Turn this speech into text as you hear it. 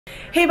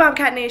Hey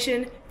Bobcat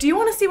Nation, do you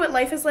want to see what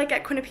life is like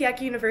at Quinnipiac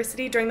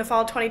University during the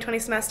fall 2020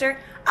 semester?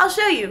 I'll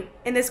show you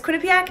in this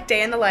Quinnipiac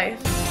Day in the Life.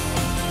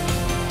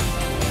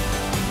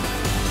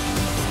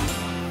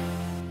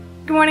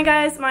 Good morning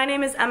guys, my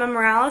name is Emma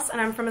Morales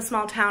and I'm from a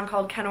small town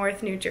called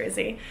Kenilworth, New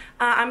Jersey.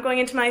 I'm going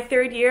into my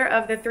third year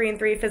of the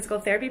 3-in-3 physical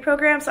therapy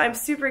program, so I'm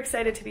super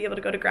excited to be able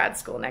to go to grad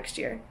school next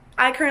year.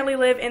 I currently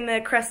live in the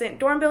Crescent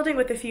dorm building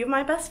with a few of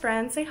my best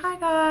friends. Say hi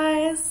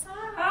guys!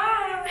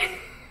 Hi!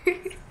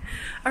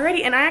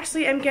 Alrighty, and I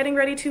actually am getting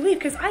ready to leave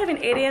because I have an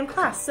 8 a.m.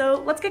 class,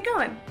 so let's get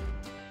going.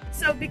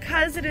 So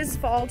because it is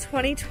fall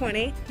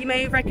 2020, you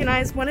may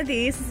recognize one of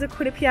these. This is a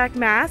Quinnipiac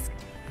mask.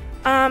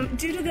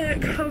 Due to the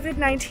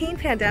COVID-19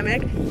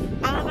 pandemic,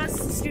 all of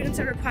us students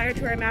are required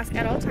to wear a mask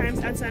at all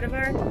times outside of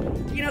our,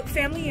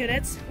 family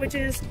units, which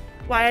is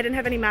why I didn't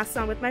have any masks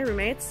on with my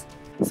roommates.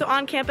 So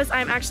on campus,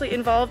 I'm actually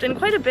involved in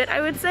quite a bit,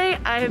 I would say.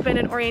 I have been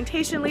an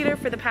orientation leader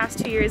for the past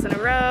 2 years in a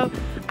row.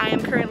 I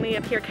am currently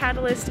a peer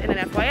catalyst in an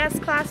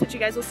FYS class, which you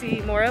guys will see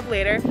more of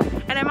later.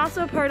 And I'm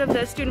also a part of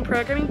the student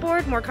programming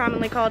board, more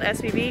commonly called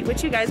SPB,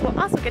 which you guys will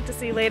also get to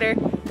see later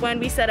when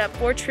we set up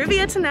for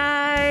trivia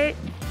tonight.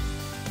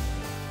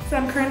 So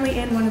I'm currently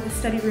in one of the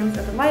study rooms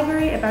of the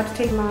library, about to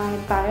take my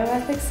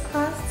bioethics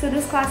class. So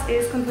this class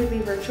is completely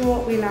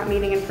virtual. We're not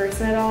meeting in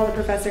person at all. The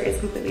professor is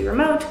completely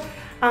remote.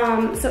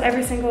 So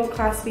every single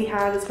class we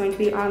have is going to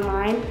be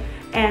online.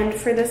 And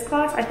for this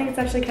class, I think it's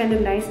actually kind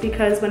of nice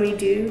because when we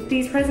do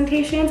these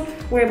presentations,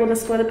 we're able to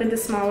split up into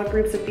smaller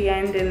groups at the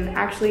end and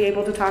actually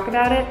able to talk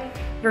about it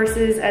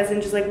versus as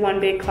in just like one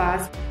big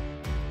class.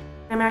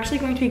 I'm actually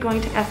going to be going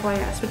to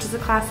FYS, which is a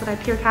class that I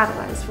peer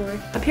catalyze for.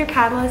 A peer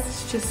catalyst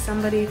is just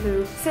somebody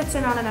who sits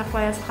in on an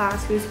FYS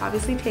class who's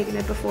obviously taken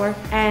it before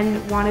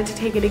and wanted to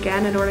take it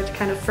again in order to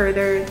kind of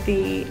further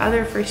the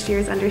other first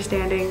year's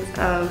understandings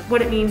of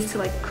what it means to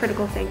like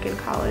critical think in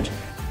college.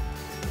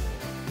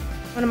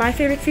 One of my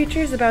favorite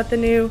features about the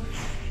new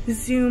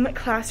Zoom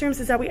classrooms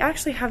is that we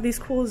actually have these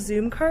cool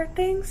Zoom cart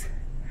things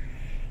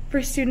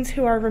for students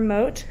who are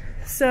remote.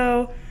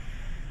 So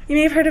you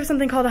may have heard of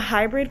something called a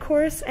hybrid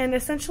course, and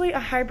essentially a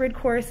hybrid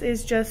course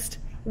is just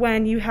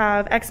when you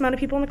have X amount of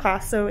people in the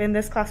class. So in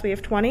this class we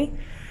have 20,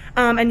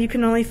 and you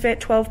can only fit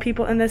 12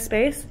 people in this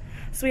space.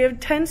 So we have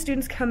 10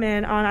 students come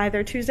in on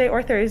either Tuesday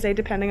or Thursday,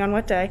 depending on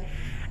what day,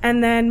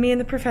 and then me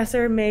and the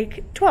professor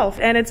make 12.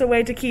 And it's a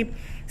way to keep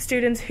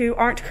students who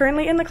aren't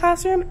currently in the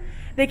classroom,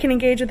 they can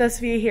engage with us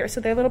via here. So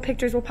their little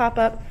pictures will pop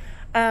up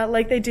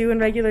like they do in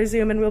regular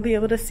Zoom, and we'll be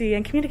able to see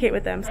and communicate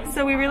with them.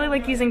 So we really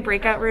like using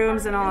breakout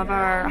rooms in all of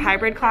our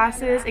hybrid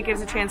classes. It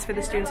gives a chance for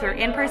the students who are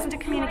in person to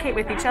communicate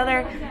with each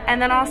other,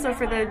 and then also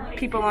for the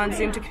people on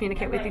Zoom to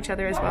communicate with each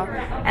other as well.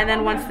 And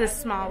then once this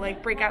small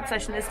breakout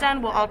session is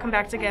done, we'll all come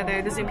back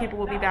together. The Zoom people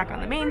will be back on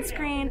the main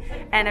screen,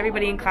 and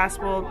everybody in class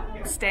will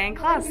stay in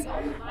class.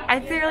 I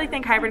really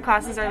think hybrid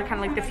classes are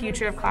kind of like the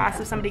future of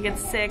class. If somebody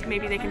gets sick,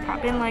 maybe they can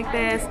pop in like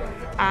this.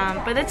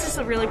 But it's just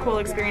a really cool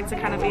experience to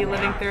kind of be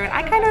living through it.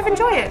 I kind of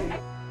enjoy it.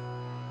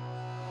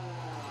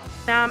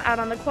 Now I'm out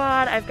on the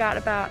quad. I've got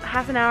about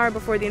half an hour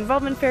before the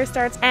involvement fair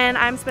starts, and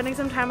I'm spending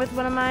some time with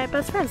one of my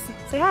best friends.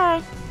 Say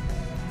hi.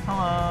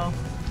 Hello.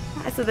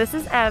 So this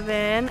is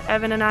Evan.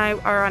 Evan and I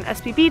are on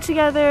SPB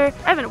together.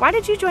 Evan, why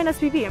did you join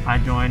SPB? I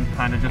joined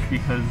kind of just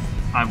because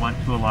I went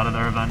to a lot of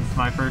their events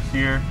my first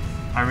year.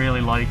 I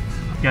really liked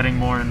getting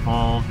more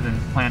involved in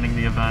planning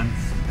the events,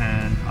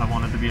 and I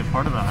wanted to be a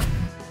part of that.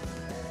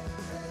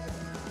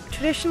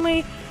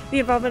 Traditionally, the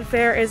involvement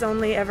fair is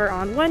only ever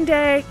on one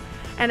day,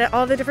 and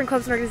all the different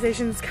clubs and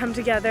organizations come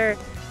together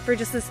for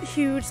just this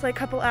huge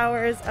couple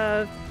hours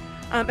of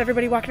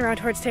everybody walking around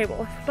towards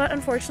table. But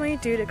unfortunately,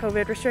 due to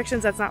COVID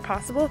restrictions, that's not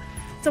possible.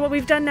 So what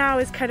we've done now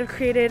is kind of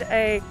created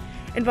a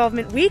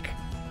involvement week.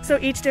 So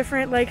each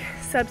different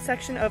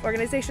subsection of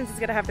organizations is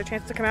going to have their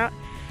chance to come out.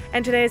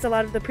 And today is a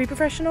lot of the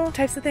pre-professional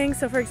types of things.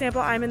 So for example,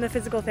 I'm in the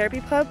physical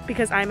therapy club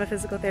because I'm a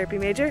physical therapy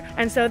major,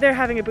 and so they're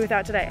having a booth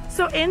out today.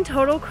 So in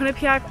total,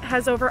 Quinnipiac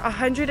has over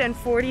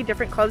 140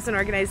 different clubs and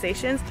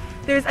organizations.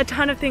 There's a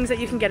ton of things that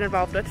you can get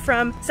involved with,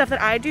 from stuff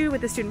that I do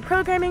with the student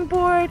programming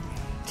board,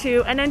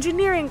 to an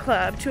engineering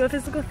club, to a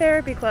physical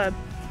therapy club,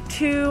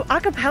 to a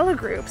cappella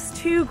groups,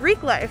 to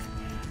Greek life.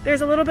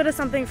 There's a little bit of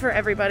something for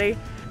everybody,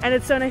 and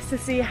it's so nice to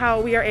see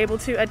how we are able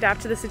to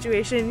adapt to the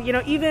situation,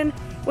 even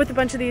with a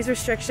bunch of these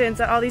restrictions,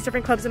 that all these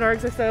different clubs and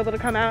orgs are still able to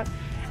come out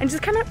and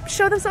just kind of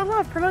show themselves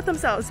off, promote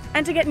themselves,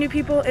 and to get new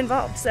people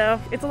involved. So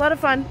it's a lot of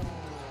fun.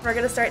 We're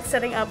going to start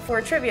setting up for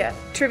trivia.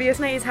 Trivia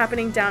tonight is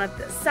happening down at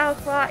the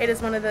South Law. It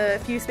is one of the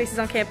few spaces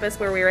on campus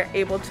where we are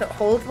able to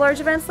hold large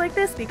events like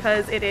this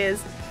because it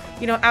is,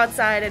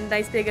 outside and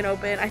nice, big, and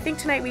open. I think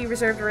tonight we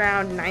reserved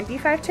around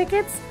 95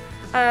 tickets.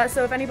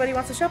 So if anybody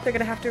wants to show up, they're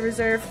going to have to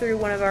reserve through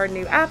one of our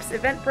new apps,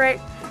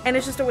 Eventbrite, and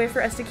it's just a way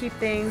for us to keep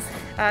things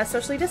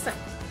socially distant.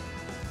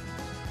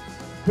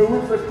 Who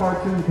was the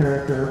cartoon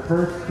character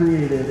first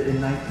created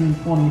in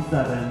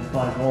 1927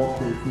 by Walt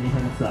Disney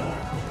himself?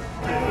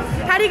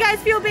 How do you guys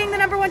feel being the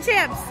 #1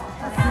 champs?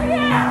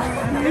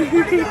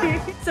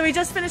 So we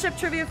just finished up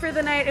trivia for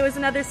the night. It was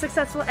another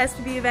successful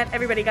SPB event.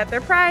 Everybody got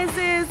their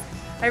prizes.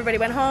 Everybody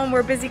went home,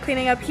 we're busy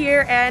cleaning up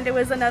here, and it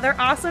was another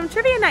awesome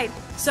trivia night.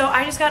 So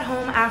I just got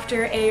home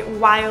after a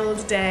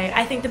wild day.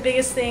 I think the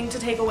biggest thing to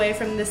take away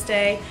from this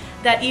day,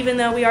 that even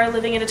though we are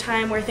living in a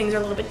time where things are a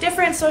little bit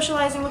different,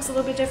 socializing looks a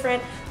little bit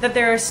different, that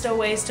there are still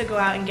ways to go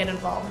out and get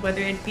involved,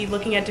 whether it be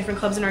looking at different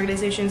clubs and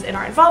organizations in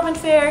our involvement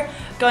fair,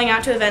 going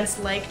out to events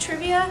like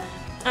trivia,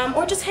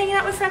 or just hanging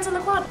out with friends on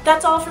the quad.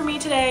 That's all for me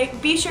today.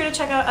 Be sure to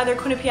check out other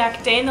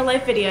Quinnipiac Day in the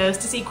Life videos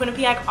to see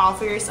Quinnipiac all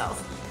for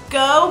yourself.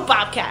 Go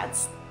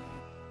Bobcats!